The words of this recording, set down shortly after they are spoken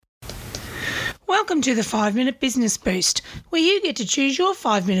Welcome to the 5-Minute Business Boost, where you get to choose your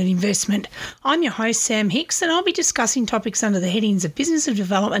 5-minute investment. I'm your host, Sam Hicks, and I'll be discussing topics under the headings of business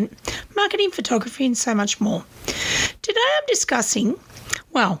development, marketing, photography, and so much more. Today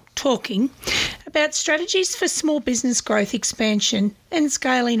I'm talking about strategies for small business growth, expansion, and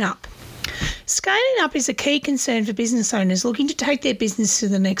scaling up. Scaling up is a key concern for business owners looking to take their business to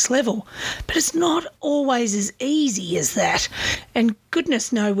the next level, but it's not always as easy as that, and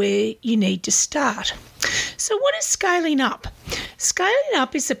goodness knows where you need to start. So what is scaling up? Scaling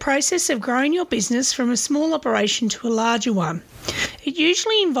up is the process of growing your business from a small operation to a larger one. It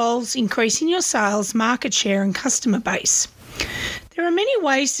usually involves increasing your sales, market share, and customer base. There are many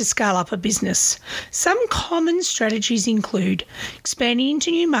ways to scale up a business. Some common strategies include expanding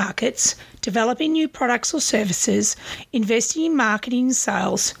into new markets, developing new products or services, investing in marketing and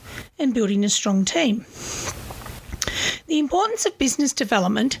sales, and building a strong team. The importance of business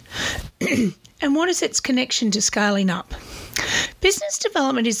development and what is its connection to scaling up. Business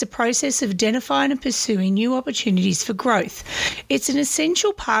development is the process of identifying and pursuing new opportunities for growth. It's an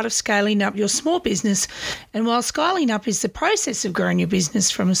essential part of scaling up your small business, and while scaling up is the process of growing your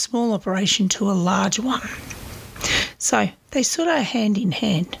business from a small operation to a large one. So they sort of hand in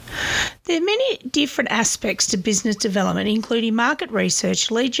hand. There are many different aspects to business development, including market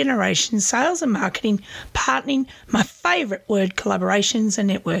research, lead generation, sales and marketing, partnering, my favourite word, collaborations, and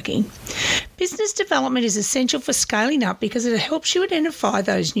networking. Business development is essential for scaling up because it helps you identify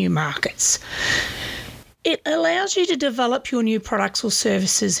those new markets. It allows you to develop your new products or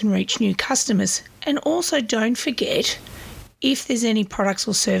services and reach new customers. And also don't forget if there's any products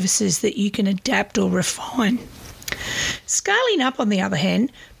or services that you can adapt or refine. Scaling up, on the other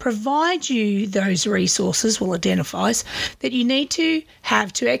hand, provides you those resources, identifies, that you need to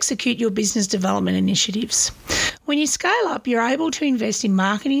have to execute your business development initiatives. When you scale up, you're able to invest in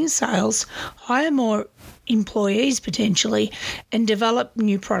marketing and sales, hire more employees potentially, and develop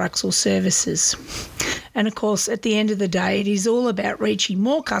new products or services. And of course, at the end of the day, it is all about reaching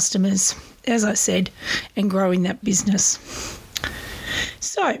more customers, as I said, and growing that business.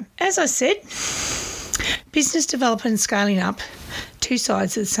 So, as I said, business development and scaling up, two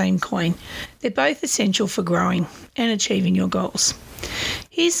sides of the same coin. They're both essential for growing and achieving your goals.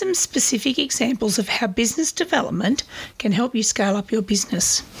 Here's some specific examples of how business development can help you scale up your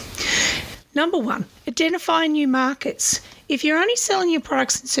business. Number one, identify new markets. If you're only selling your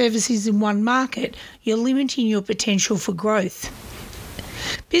products and services in one market, you're limiting your potential for growth.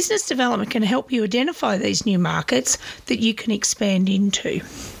 Business development can help you identify these new markets that you can expand into.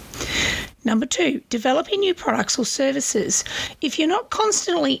 Number two, developing new products or services. If you're not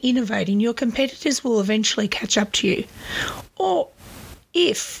constantly innovating, your competitors will eventually catch up to you. Or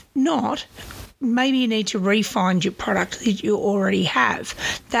if not, maybe you need to refine your product that you already have.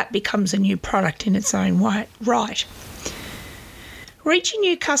 That becomes a new product in its own right. Reaching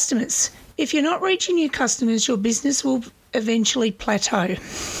new customers. If you're not reaching new customers, your business will eventually plateau.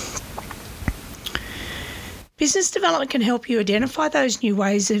 Business development can help you identify those new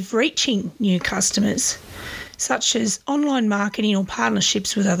ways of reaching new customers, such as online marketing or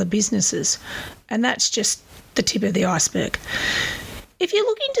partnerships with other businesses. And that's just the tip of the iceberg. If you're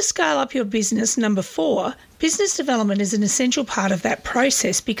looking to scale up your business, number 4, business development is an essential part of that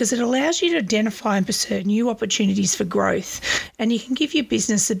process because it allows you to identify and pursue new opportunities for growth, and you can give your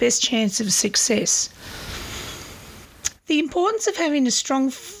business the best chance of success. The importance of having a strong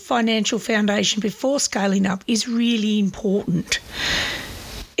financial foundation before scaling up is really important.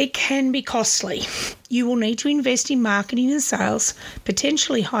 It can be costly. You will need to invest in marketing and sales,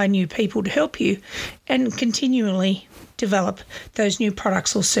 potentially hire new people to help you, and continually develop those new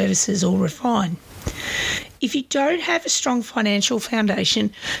products or services or refine. If you don't have a strong financial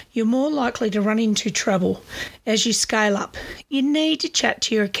foundation, you're more likely to run into trouble as you scale up. You need to chat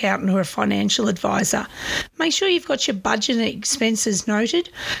to your accountant or a financial advisor. Make sure you've got your budget and expenses noted.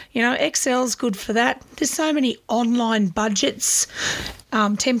 Excel's good for that. There's so many online budgets,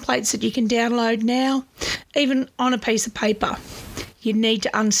 templates that you can download now, even on a piece of paper. You need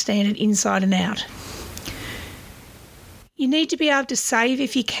to understand it inside and out. You need to be able to save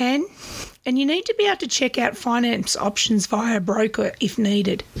if you can, and you need to be able to check out finance options via a broker if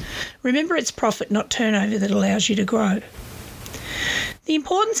needed. Remember, it's profit, not turnover, that allows you to grow. The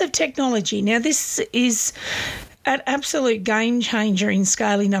importance of technology. Now, this is an absolute game changer in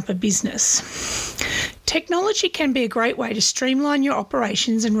scaling up a business. Technology can be a great way to streamline your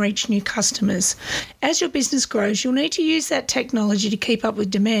operations and reach new customers. As your business grows, you'll need to use that technology to keep up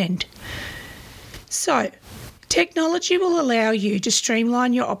with demand. So, technology will allow you to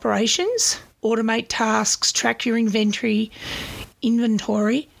streamline your operations, automate tasks, track your inventory,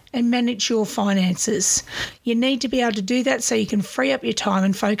 and manage your finances. You need to be able to do that so you can free up your time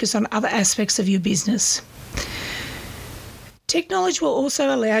and focus on other aspects of your business. Technology will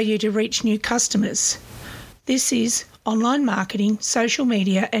also allow you to reach new customers. This is online marketing, social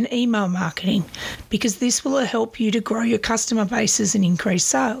media and email marketing, because this will help you to grow your customer bases and increase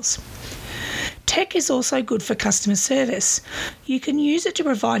sales. Tech is also good for customer service. You can use it to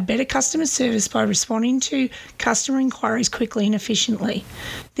provide better customer service by responding to customer inquiries quickly and efficiently.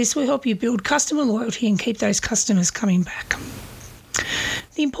 This will help you build customer loyalty and keep those customers coming back.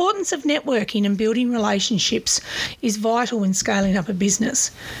 The importance of networking and building relationships is vital when scaling up a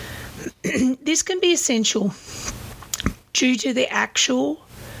business. This can be essential due to the actual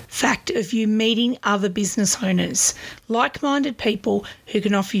fact of you meeting other business owners, like-minded people who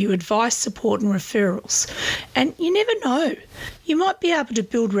can offer you advice, support and referrals. And you never know, you might be able to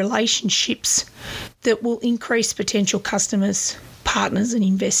build relationships that will increase potential customers, partners and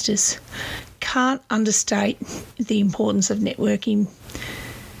investors. Can't understate the importance of networking.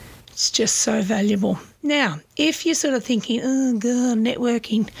 It's just so valuable. Now, if you're sort of thinking, oh God,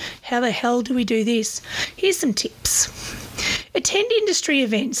 networking, how the hell do we do this? Here's some tips. Attend industry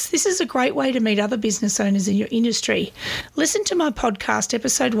events. This is a great way to meet other business owners in your industry. Listen to my podcast,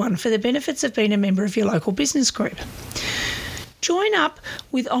 episode 1, for the benefits of being a member of your local business group. Join up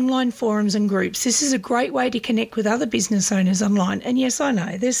with online forums and groups. This is a great way to connect with other business owners online. And yes, I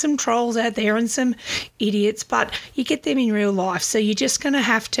know there's some trolls out there and some idiots, but you get them in real life. So you're just going to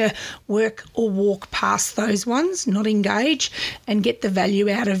have to work or walk past those ones, not engage, and get the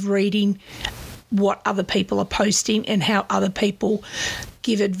value out of reading what other people are posting and how other people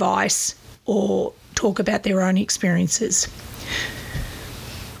give advice or talk about their own experiences.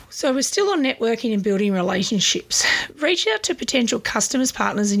 So we're still on networking and building relationships. Reach out to potential customers,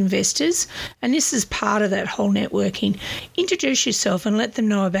 partners, investors, and this is part of that whole networking. Introduce yourself and let them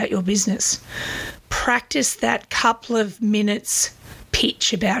know about your business. Practice that couple of minutes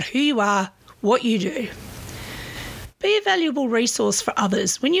pitch about who you are, what you do. Be a valuable resource for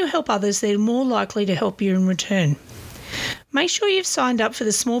others. When you help others, they're more likely to help you in return. Make sure you've signed up for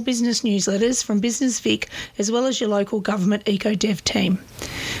the small business newsletters from Business Vic as well as your local government eco-dev team.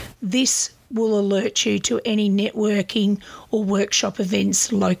 This will alert you to any networking or workshop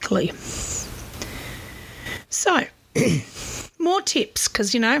events locally. So, more tips,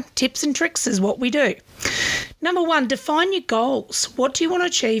 because, tips and tricks is what we do. Number 1, define your goals. What do you want to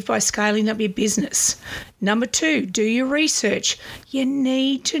achieve by scaling up your business? Number 2, do your research. You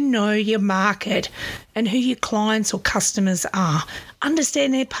need to know your market and who your clients or customers are.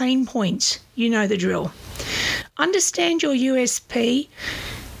 Understand their pain points. You know the drill. Understand your USP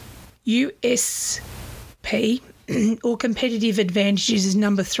or competitive advantages is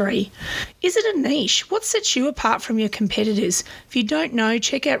number 3. Is it a niche? What sets you apart from your competitors? If you don't know,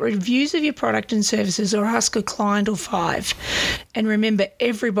 check out reviews of your product and services or ask a client or 5. And remember,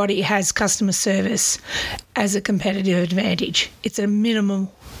 everybody has customer service as a competitive advantage. It's a minimum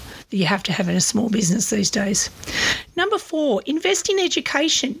that you have to have in a small business these days. Number 4, invest in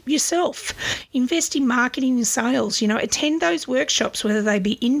education yourself. Invest in marketing and sales. Attend those workshops, whether they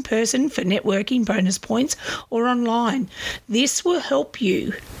be in person for networking, bonus points, or online. This will help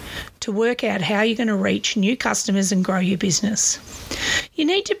you to work out how you're going to reach new customers and grow your business. You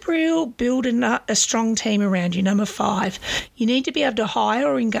need to build a strong team around you. Number 5, you need to be able to hire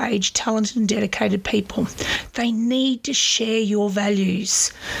or engage talented and dedicated people. They need to share your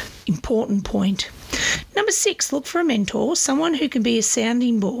values. Important point. Number 6, look for a mentor, someone who can be a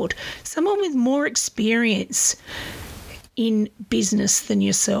sounding board, someone with more experience in business than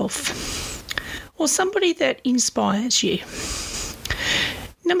yourself, or somebody that inspires you.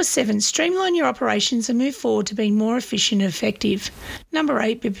 Number 7, streamline your operations and move forward to being more efficient and effective. Number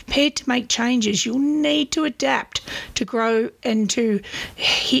 8, be prepared to make changes. You'll need to adapt to grow and to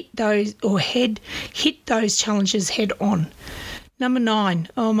hit those challenges head on. Number 9,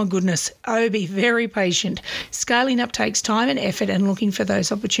 oh my goodness, be very patient. Scaling up takes time and effort and looking for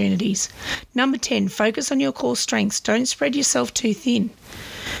those opportunities. Number 10, focus on your core strengths. Don't spread yourself too thin.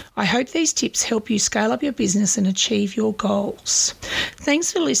 I hope these tips help you scale up your business and achieve your goals.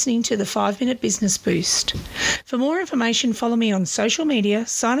 Thanks for listening to the 5-Minute Business Boost. For more information, follow me on social media,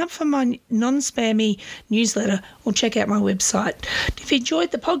 sign up for my non-spammy newsletter, or check out my website. If you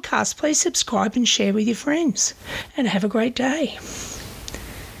enjoyed the podcast, please subscribe and share with your friends. And have a great day.